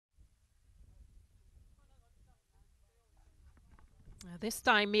This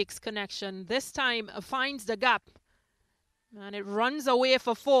time makes connection. This time finds the gap. And it runs away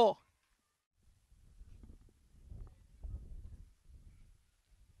for 4.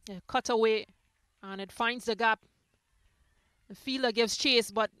 Cut away. And it finds the gap. The fielder gives chase,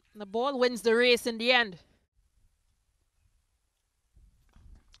 but the ball wins the race in the end.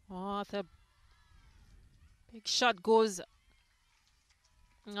 Oh, the big shot goes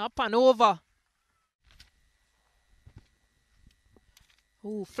up and over.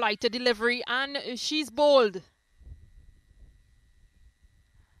 Oh, flight to delivery, and she's bowled.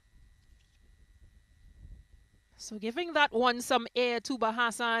 So giving that one some air to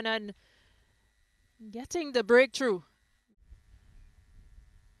Bahassan and getting the breakthrough.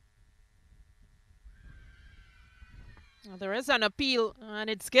 Now, there is an appeal, and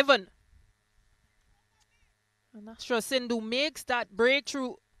it's given. And Ashra Sindhu makes that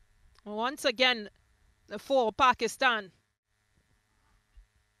breakthrough once again for Pakistan.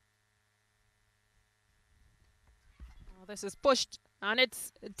 This is pushed and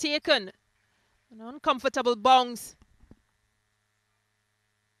it's taken. An uncomfortable bounce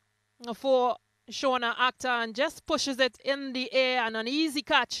for Shona Akhtar and just pushes it in the air, and an easy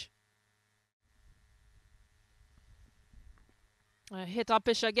catch. Hit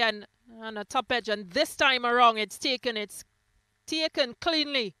uppish again and a top edge, and this time around it's taken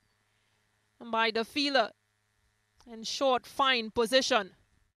cleanly by the fielder in short, fine position.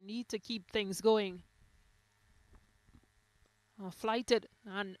 Need to keep things going. Flighted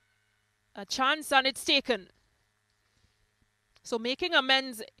and a chance, and it's taken. So making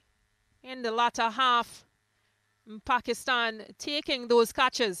amends in the latter half. Pakistan taking those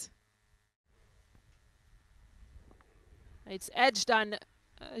catches. It's edged and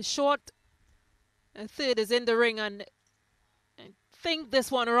short. A third is in the ring, and I think this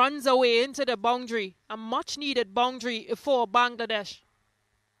one runs away into the boundary. A much needed boundary for Bangladesh.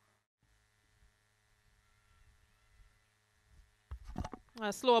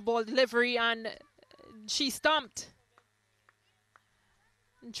 A slower ball delivery, and she stumped.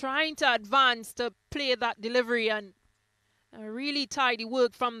 Trying to advance to play that delivery, and really tidy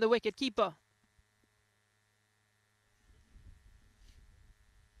work from the wicketkeeper.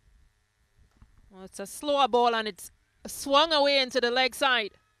 Well, it's a slower ball, and it's swung away into the leg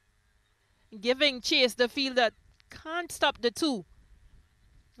side, giving chase the fielder. Can't stop the 2.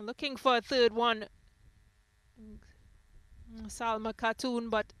 Looking for a third one. Salma Khatun,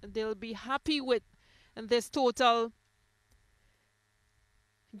 but they'll be happy with this total.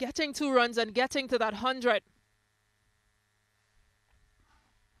 Getting 2 runs and getting to that 100.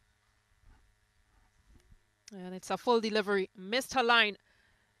 And it's a full delivery. Missed her line.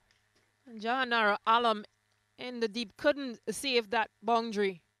 Jahanara Alam in the deep couldn't save that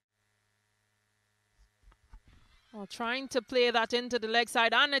boundary. Well, trying to play that into the leg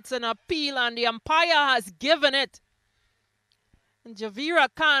side, and it's an appeal, and the umpire has given it. And Javira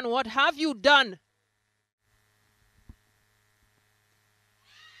Khan, what have you done?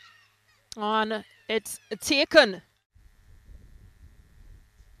 And it's taken.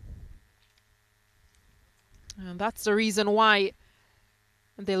 And that's the reason why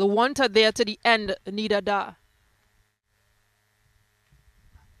they'll want her there to the end, Nida Da.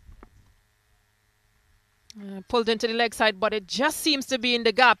 Pulled into the leg side, but it just seems to be in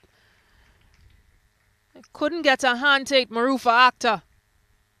the gap. Couldn't get a hand take, Marufa Akhtar.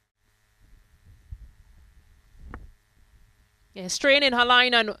 Yeah, straining her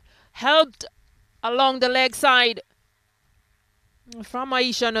line and helped along the leg side from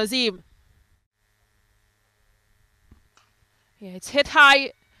Aisha Nazim. Yeah, it's hit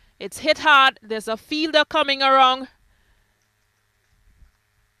high. It's hit hard. There's a fielder coming around.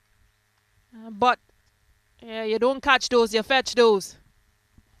 But yeah, you don't catch those, you fetch those.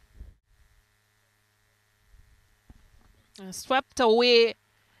 Swept away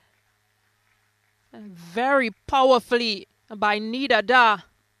very powerfully by Nida Da.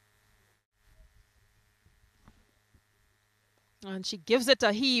 And she gives it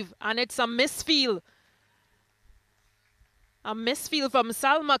a heave, and it's a misfield. A misfield from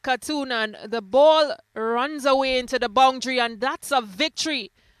Salma Khatun, and the ball runs away into the boundary, and that's a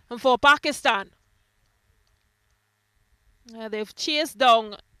victory for Pakistan. They've chased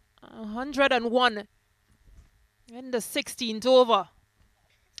down 101 in the 16th over.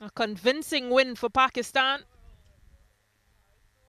 A convincing win for Pakistan.